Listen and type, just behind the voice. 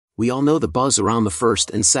we all know the buzz around the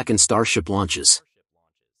first and second Starship launches.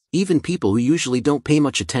 Even people who usually don't pay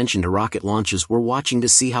much attention to rocket launches were watching to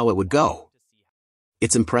see how it would go.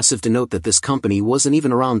 It's impressive to note that this company wasn't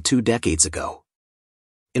even around 2 decades ago.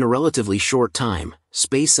 In a relatively short time,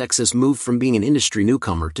 SpaceX has moved from being an industry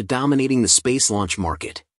newcomer to dominating the space launch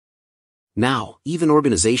market. Now, even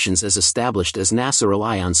organizations as established as NASA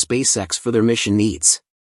rely on SpaceX for their mission needs.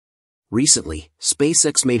 Recently,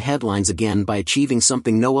 SpaceX made headlines again by achieving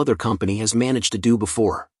something no other company has managed to do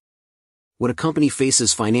before. When a company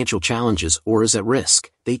faces financial challenges or is at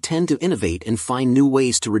risk, they tend to innovate and find new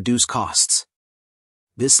ways to reduce costs.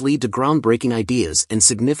 This leads to groundbreaking ideas and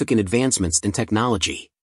significant advancements in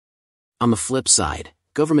technology. On the flip side,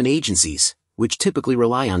 government agencies, which typically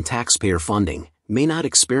rely on taxpayer funding, may not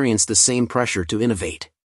experience the same pressure to innovate.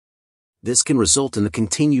 This can result in the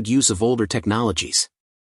continued use of older technologies,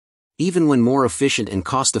 even when more efficient and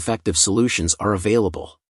cost-effective solutions are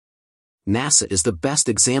available. NASA is the best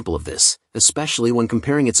example of this, especially when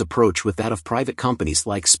comparing its approach with that of private companies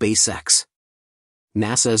like SpaceX.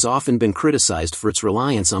 NASA has often been criticized for its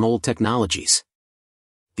reliance on old technologies.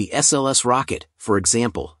 The SLS rocket, for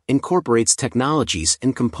example, incorporates technologies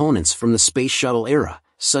and components from the Space Shuttle era,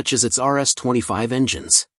 such as its RS-25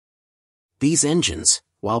 engines. These engines,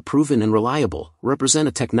 while proven and reliable, represent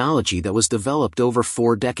a technology that was developed over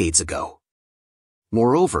 4 decades ago.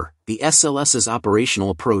 Moreover, the SLS's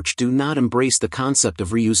operational approach do not embrace the concept of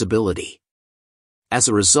reusability. As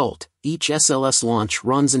a result, each SLS launch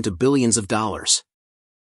runs into billions of dollars.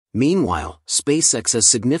 Meanwhile, SpaceX has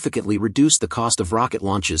significantly reduced the cost of rocket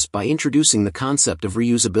launches by introducing the concept of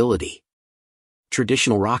reusability.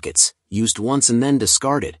 Traditional rockets, used once and then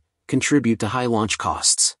discarded, contribute to high launch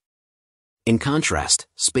costs. In contrast,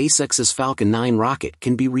 SpaceX's Falcon 9 rocket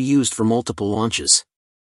can be reused for multiple launches.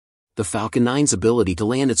 The Falcon 9's ability to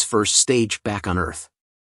land its first stage back on Earth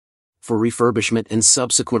for refurbishment and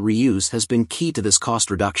subsequent reuse has been key to this cost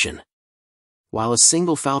reduction. While a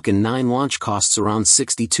single Falcon 9 launch costs around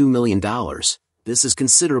 $62 million, this is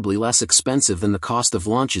considerably less expensive than the cost of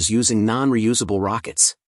launches using non-reusable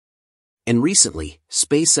rockets. And recently,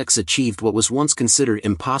 SpaceX achieved what was once considered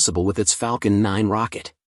impossible with its Falcon 9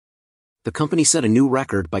 rocket. The company set a new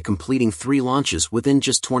record by completing 3 launches within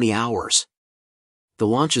just 20 hours. The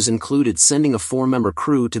launches included sending a 4-member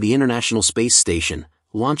crew to the International Space Station,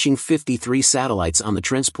 launching 53 satellites on the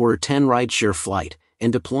Transporter-10 rideshare flight,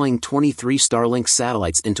 and deploying 23 Starlink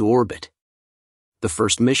satellites into orbit. The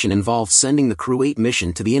first mission involved sending the Crew 8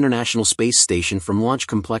 mission to the International Space Station from Launch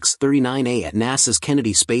Complex 39A at NASA's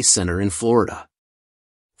Kennedy Space Center in Florida.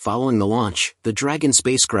 Following the launch, the Dragon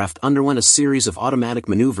spacecraft underwent a series of automatic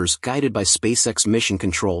maneuvers guided by SpaceX Mission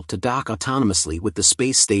Control to dock autonomously with the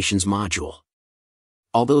space station's module.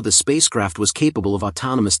 Although the spacecraft was capable of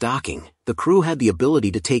autonomous docking, the crew had the ability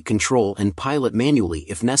to take control and pilot manually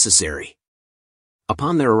if necessary.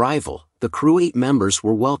 Upon their arrival, the Crew 8 members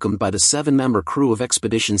were welcomed by the 7-member crew of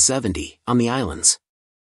Expedition 70 on the islands.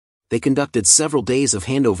 They conducted several days of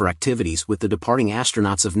handover activities with the departing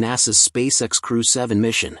astronauts of NASA's SpaceX Crew 7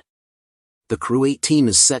 mission. The Crew 8 team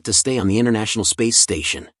is set to stay on the International Space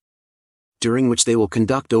Station, during which they will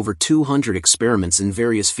conduct over 200 experiments in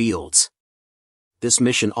various fields. This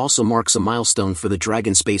mission also marks a milestone for the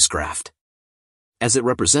Dragon spacecraft, as it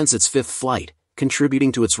represents its 5th flight,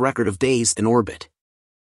 contributing to its record of days in orbit.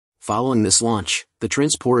 Following this launch, the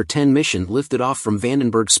Transporter-10 mission lifted off from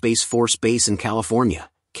Vandenberg Space Force Base in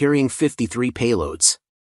California, carrying 53 payloads.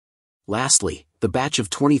 Lastly, the batch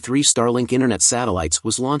of 23 Starlink Internet satellites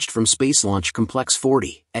was launched from Space Launch Complex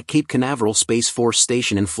 40 at Cape Canaveral Space Force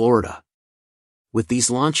Station in Florida. With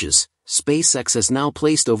these launches, SpaceX has now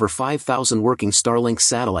placed over 5,000 working Starlink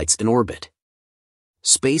satellites in orbit.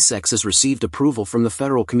 SpaceX has received approval from the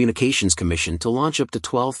Federal Communications Commission to launch up to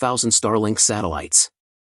 12,000 Starlink satellites.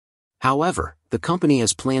 However, the company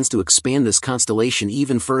has plans to expand this constellation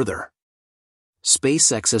even further.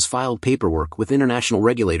 SpaceX has filed paperwork with international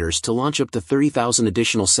regulators to launch up to 30,000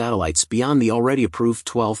 additional satellites beyond the already approved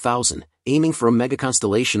 12,000, aiming for a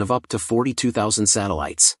megaconstellation of up to 42,000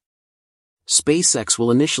 satellites. SpaceX will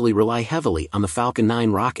initially rely heavily on the Falcon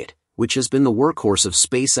 9 rocket, which has been the workhorse of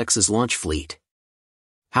SpaceX's launch fleet.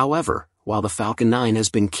 However, while the Falcon 9 has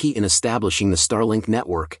been key in establishing the Starlink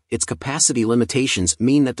network, its capacity limitations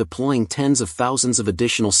mean that deploying tens of thousands of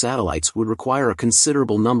additional satellites would require a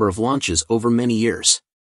considerable number of launches over many years.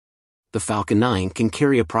 The Falcon 9 can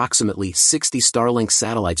carry approximately 60 Starlink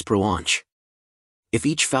satellites per launch. If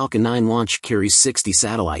each Falcon 9 launch carries 60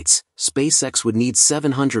 satellites, SpaceX would need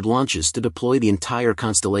 700 launches to deploy the entire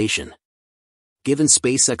constellation. Given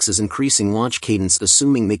SpaceX's increasing launch cadence,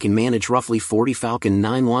 assuming they can manage roughly 40 Falcon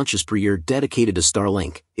 9 launches per year dedicated to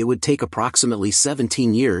Starlink, it would take approximately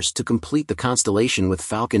 17 years to complete the constellation with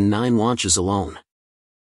Falcon 9 launches alone.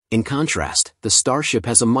 In contrast, the Starship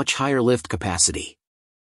has a much higher lift capacity.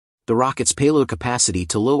 The rocket's payload capacity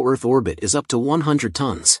to low Earth orbit is up to 100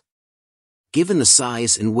 tons. Given the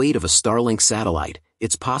size and weight of a Starlink satellite,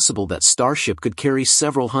 it's possible that Starship could carry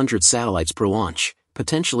several hundred satellites per launch,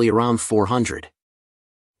 potentially around 400.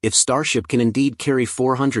 If Starship can indeed carry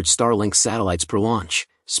 400 Starlink satellites per launch,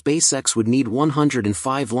 SpaceX would need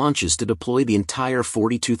 105 launches to deploy the entire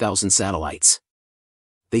 42,000 satellites.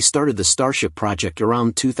 They started the Starship project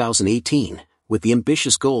around 2018, with the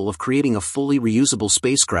ambitious goal of creating a fully reusable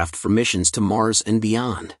spacecraft for missions to Mars and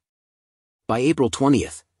beyond. By April 20,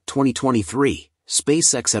 2023,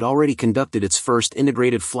 SpaceX had already conducted its first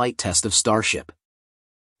integrated flight test of Starship.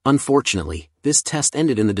 Unfortunately, this test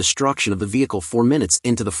ended in the destruction of the vehicle 4 minutes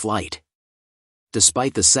into the flight.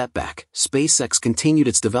 Despite the setback, SpaceX continued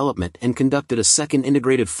its development and conducted a second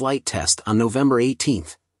integrated flight test on November 18,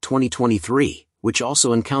 2023, which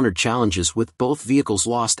also encountered challenges with both vehicles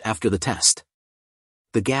lost after the test.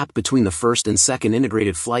 The gap between the first and second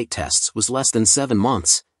integrated flight tests was less than 7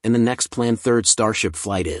 months, and the next planned third Starship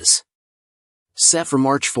flight is set for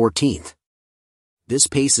March 14. This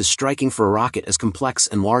pace is striking for a rocket as complex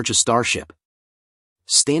and large as Starship.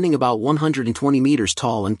 Standing about 120 meters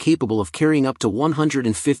tall and capable of carrying up to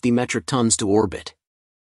 150 metric tons to orbit.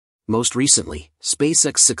 Most recently,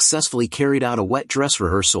 SpaceX successfully carried out a wet dress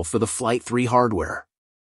rehearsal for the Flight 3 hardware.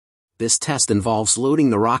 This test involves loading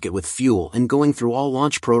the rocket with fuel and going through all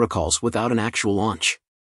launch protocols without an actual launch.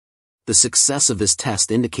 The success of this test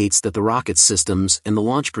indicates that the rocket's systems and the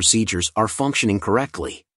launch procedures are functioning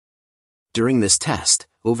correctly. During this test,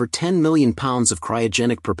 over 10 million pounds of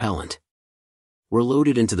cryogenic propellant were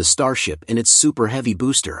loaded into the Starship and its super heavy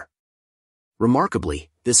booster. Remarkably,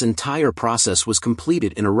 this entire process was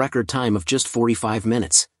completed in a record time of just 45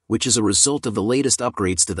 minutes, which is a result of the latest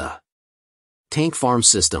upgrades to the tank farm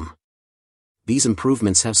system. These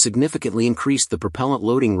improvements have significantly increased the propellant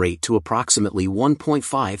loading rate to approximately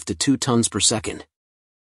 1.5 to 2 tons per second.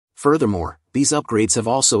 Furthermore, these upgrades have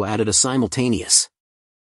also added a simultaneous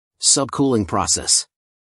subcooling process.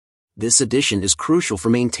 This addition is crucial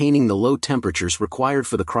for maintaining the low temperatures required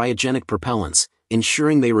for the cryogenic propellants,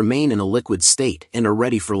 ensuring they remain in a liquid state and are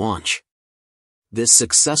ready for launch. This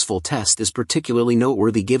successful test is particularly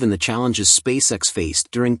noteworthy given the challenges SpaceX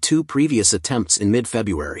faced during 2 previous attempts in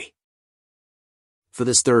mid-February. For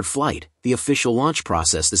this third flight, the official launch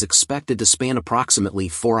process is expected to span approximately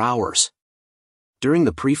 4 hours. During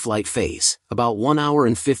the pre-flight phase, about 1 hour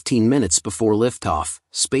and 15 minutes before liftoff,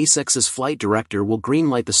 SpaceX's flight director will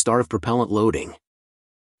greenlight the start of propellant loading.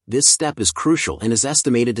 This step is crucial and is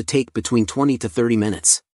estimated to take between 20 to 30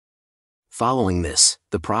 minutes. Following this,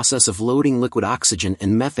 the process of loading liquid oxygen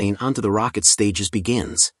and methane onto the rocket stages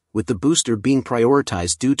begins, with the booster being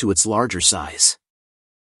prioritized due to its larger size.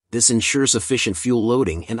 This ensures efficient fuel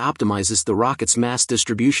loading and optimizes the rocket's mass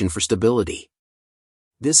distribution for stability.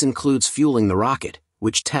 This includes fueling the rocket,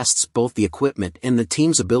 which tests both the equipment and the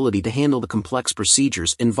team's ability to handle the complex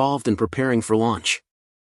procedures involved in preparing for launch.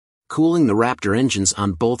 Cooling the Raptor engines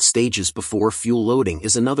on both stages before fuel loading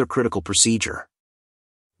is another critical procedure.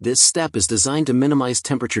 This step is designed to minimize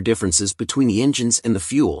temperature differences between the engines and the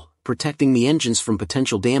fuel, protecting the engines from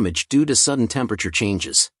potential damage due to sudden temperature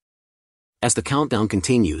changes. As the countdown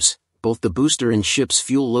continues, both the booster and ship's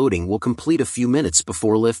fuel loading will complete a few minutes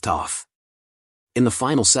before liftoff. In the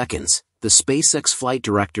final seconds, the SpaceX flight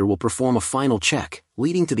director will perform a final check,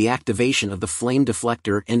 leading to the activation of the flame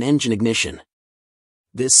deflector and engine ignition.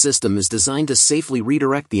 This system is designed to safely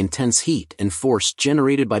redirect the intense heat and force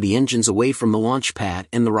generated by the engines away from the launch pad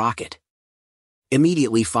and the rocket.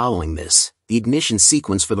 Immediately following this, the ignition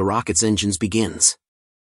sequence for the rocket's engines begins.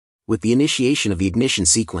 With the initiation of the ignition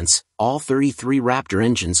sequence, all 33 Raptor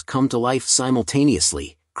engines come to life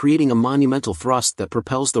simultaneously, creating a monumental thrust that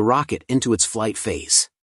propels the rocket into its flight phase.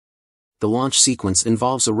 The launch sequence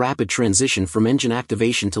involves a rapid transition from engine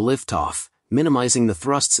activation to liftoff, minimizing the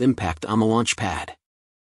thrust's impact on the launch pad.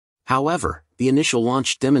 However, the initial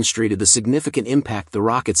launch demonstrated the significant impact the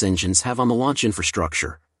rocket's engines have on the launch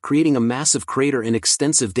infrastructure, creating a massive crater and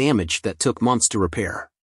extensive damage that took months to repair.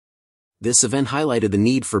 This event highlighted the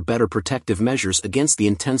need for better protective measures against the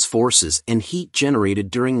intense forces and heat generated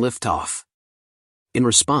during liftoff. In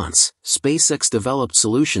response, SpaceX developed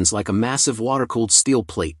solutions like a massive water-cooled steel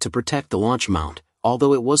plate to protect the launch mount,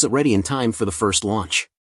 although it wasn't ready in time for the first launch.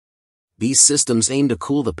 These systems aim to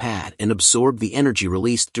cool the pad and absorb the energy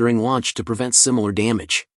released during launch to prevent similar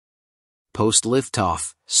damage.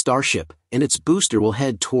 Post-liftoff, Starship and its booster will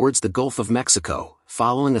head towards the Gulf of Mexico,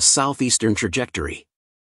 following a southeastern trajectory.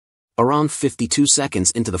 Around 52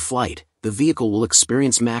 seconds into the flight, the vehicle will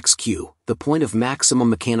experience max Q, the point of maximum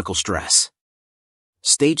mechanical stress.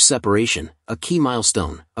 Stage separation, a key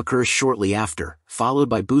milestone, occurs shortly after, followed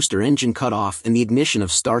by booster engine cutoff and the ignition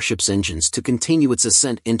of Starship's engines to continue its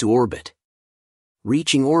ascent into orbit.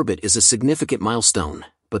 Reaching orbit is a significant milestone,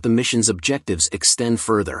 but the mission's objectives extend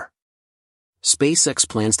further. SpaceX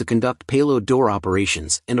plans to conduct payload door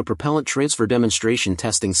operations and a propellant transfer demonstration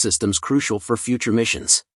testing systems crucial for future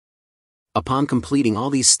missions. Upon completing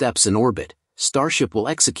all these steps in orbit, Starship will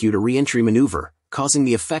execute a re-entry maneuver, causing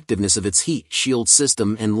the effectiveness of its heat shield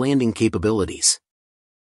system and landing capabilities.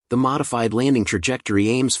 The modified landing trajectory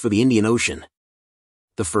aims for the Indian Ocean.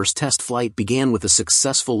 The first test flight began with a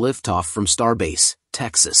successful liftoff from Starbase,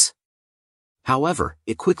 Texas. However,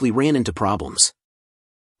 it quickly ran into problems.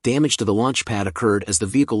 Damage to the launch pad occurred as the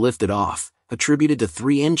vehicle lifted off, attributed to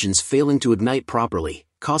 3 engines failing to ignite properly,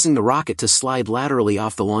 causing the rocket to slide laterally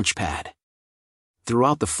off the launch pad.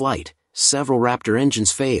 Throughout the flight, several Raptor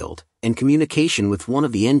engines failed, and communication with one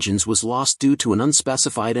of the engines was lost due to an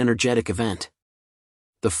unspecified energetic event.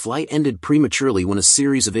 The flight ended prematurely when a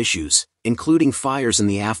series of issues, including fires in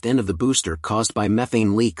the aft end of the booster caused by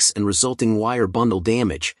methane leaks and resulting wire bundle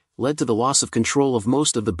damage, led to the loss of control of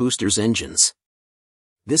most of the booster's engines.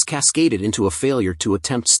 This cascaded into a failure to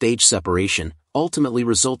attempt stage separation, ultimately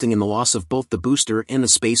resulting in the loss of both the booster and the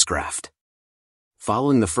spacecraft.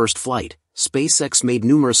 Following the first flight, SpaceX made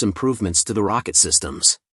numerous improvements to the rocket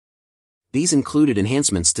systems. These included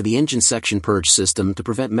enhancements to the engine section purge system to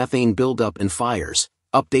prevent methane buildup and fires,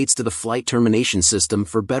 updates to the flight termination system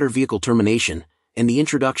for better vehicle termination, and the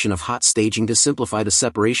introduction of hot staging to simplify the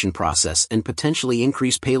separation process and potentially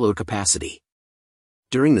increase payload capacity.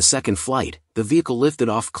 During the second flight, the vehicle lifted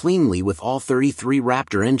off cleanly with all 33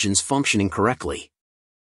 Raptor engines functioning correctly.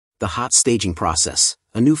 The hot staging process,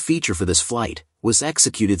 a new feature for this flight, was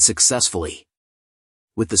executed successfully,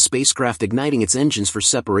 with the spacecraft igniting its engines for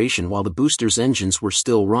separation while the booster's engines were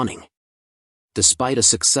still running. Despite a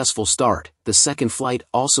successful start, the second flight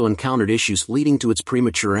also encountered issues leading to its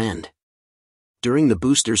premature end. During the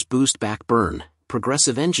booster's boost back burn,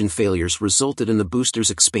 progressive engine failures resulted in the booster's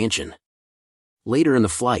expansion. Later in the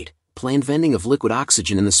flight, planned venting of liquid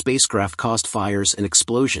oxygen in the spacecraft caused fires and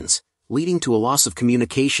explosions, leading to a loss of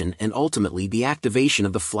communication and ultimately the activation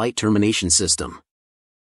of the flight termination system.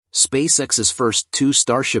 SpaceX's first 2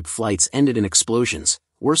 Starship flights ended in explosions,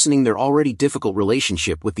 worsening their already difficult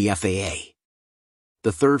relationship with the FAA.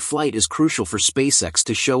 The third flight is crucial for SpaceX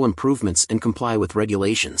to show improvements and comply with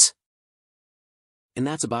regulations. And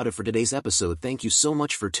that's about it for today's episode. Thank you so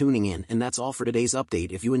much for tuning in, and that's all for today's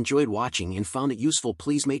update. If you enjoyed watching and found it useful,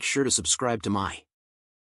 please make sure to subscribe to my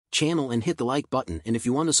channel and hit the like button. And if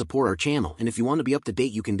you want to support our channel and if you want to be up to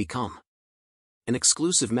date, you can become an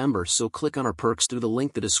exclusive member, so click on our perks through the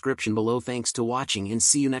link in the description below. Thanks to watching and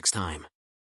see you next time.